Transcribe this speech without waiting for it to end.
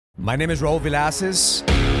My name is Raul Villacis,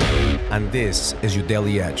 and this is your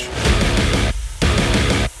Daily Edge.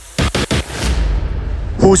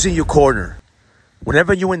 Who's in your corner?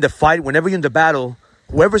 Whenever you're in the fight, whenever you're in the battle,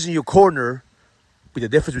 whoever's in your corner be the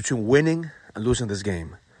difference between winning and losing this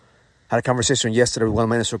game. I had a conversation yesterday with one of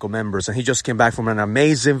my Inner Circle members, and he just came back from an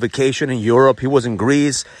amazing vacation in Europe. He was in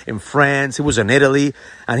Greece, in France, he was in Italy,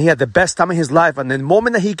 and he had the best time in his life. And the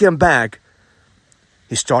moment that he came back,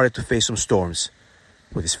 he started to face some storms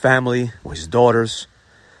with his family, with his daughters.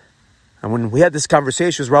 And when we had this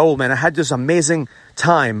conversation, Raul, man, I had this amazing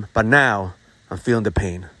time, but now I'm feeling the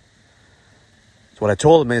pain. So what I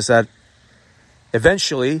told him is that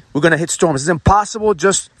eventually we're going to hit storms. It's impossible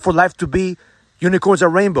just for life to be unicorns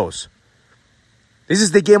and rainbows. This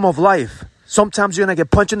is the game of life. Sometimes you're going to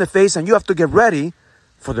get punched in the face and you have to get ready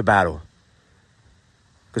for the battle.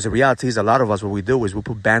 Because the reality is, a lot of us, what we do is we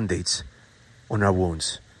put Band-Aids on our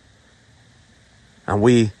wounds. And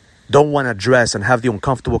we don't want to address and have the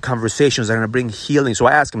uncomfortable conversations that are going to bring healing. So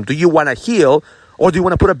I asked him, do you want to heal or do you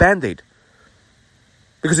want to put a Band-Aid?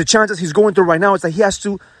 Because the challenges he's going through right now is that he has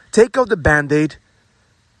to take out the Band-Aid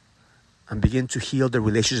and begin to heal the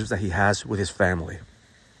relationships that he has with his family.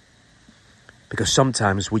 Because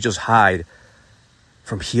sometimes we just hide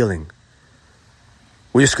from healing.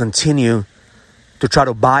 We just continue to try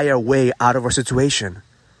to buy our way out of our situation,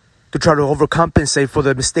 to try to overcompensate for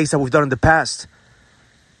the mistakes that we've done in the past,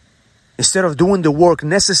 instead of doing the work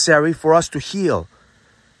necessary for us to heal.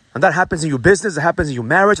 And that happens in your business, that happens in your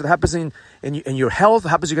marriage, that happens in your health, that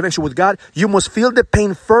happens in your connection with God. You must feel the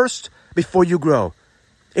pain first before you grow.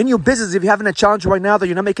 In your business, if you're having a challenge right now that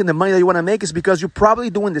you're not making the money that you want to make, it's because you're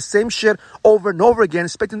probably doing the same shit over and over again,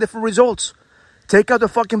 expecting different results. Take out the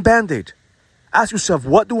fucking Band-Aid. Ask yourself,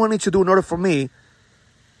 what do I need to do in order for me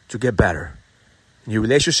to get better? In your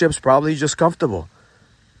relationships, probably just comfortable.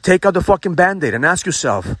 Take out the fucking Band-Aid and ask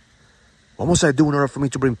yourself, what must I do in order for me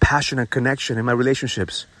to bring passion and connection in my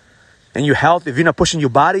relationships? In your health, if you're not pushing your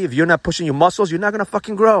body, if you're not pushing your muscles, you're not going to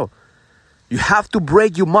fucking grow. You have to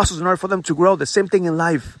break your muscles in order for them to grow. The same thing in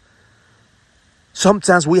life.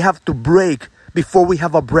 Sometimes we have to break before we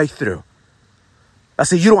have a breakthrough. I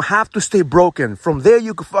say you don't have to stay broken. From there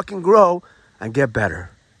you can fucking grow and get better.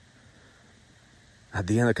 At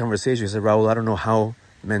the end of the conversation, he said, Raul, I don't know how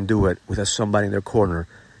men do it without somebody in their corner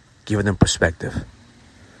giving them perspective.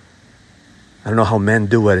 I don't know how men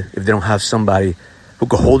do it if they don't have somebody who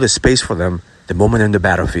can hold a space for them the moment they're in the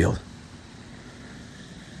battlefield.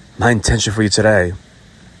 My intention for you today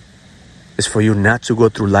is for you not to go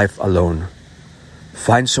through life alone.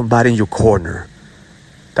 Find somebody in your corner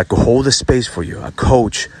that could hold a space for you, a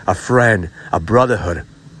coach, a friend, a brotherhood.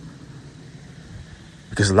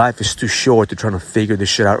 Because life is too short to try to figure this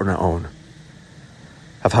shit out on our own.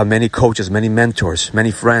 I've had many coaches, many mentors,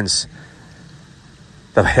 many friends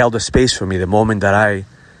that held a space for me the moment that I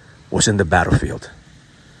was in the battlefield.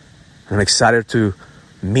 And I'm excited to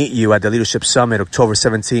meet you at the Leadership Summit, October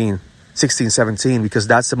 16, 17, because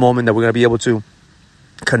that's the moment that we're going to be able to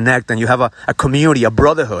connect and you have a community, a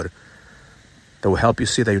brotherhood that will help you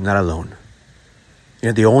see that you're not alone.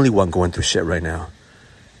 You're not the only one going through shit right now.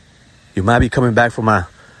 You might be coming back from a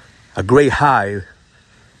great high,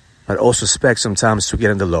 but also expect sometimes to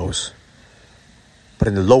get in the lows. But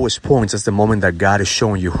in the lowest points, that's the moment that God is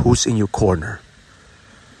showing you who's in your corner.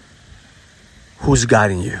 Who's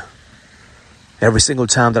guiding you. Every single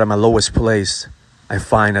time that I'm at my lowest place, I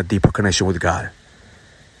find a deeper connection with God.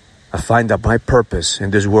 I find that my purpose in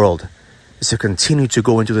this world is to continue to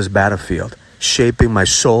go into this battlefield, shaping my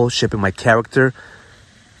soul, shaping my character,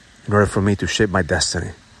 in order for me to shape my destiny.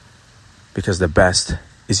 Because the best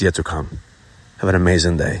is yet to come. Have an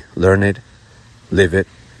amazing day. Learn it, live it,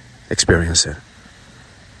 experience it.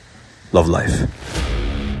 Love life.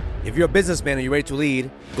 If you're a businessman and you're ready to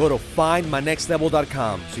lead, go to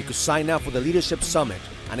findmynextlevel.com so you can sign up for the Leadership Summit,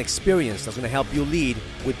 an experience that's going to help you lead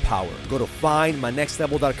with power. Go to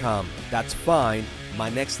findmynextlevel.com. That's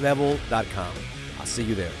findmynextlevel.com. I'll see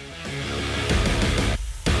you there.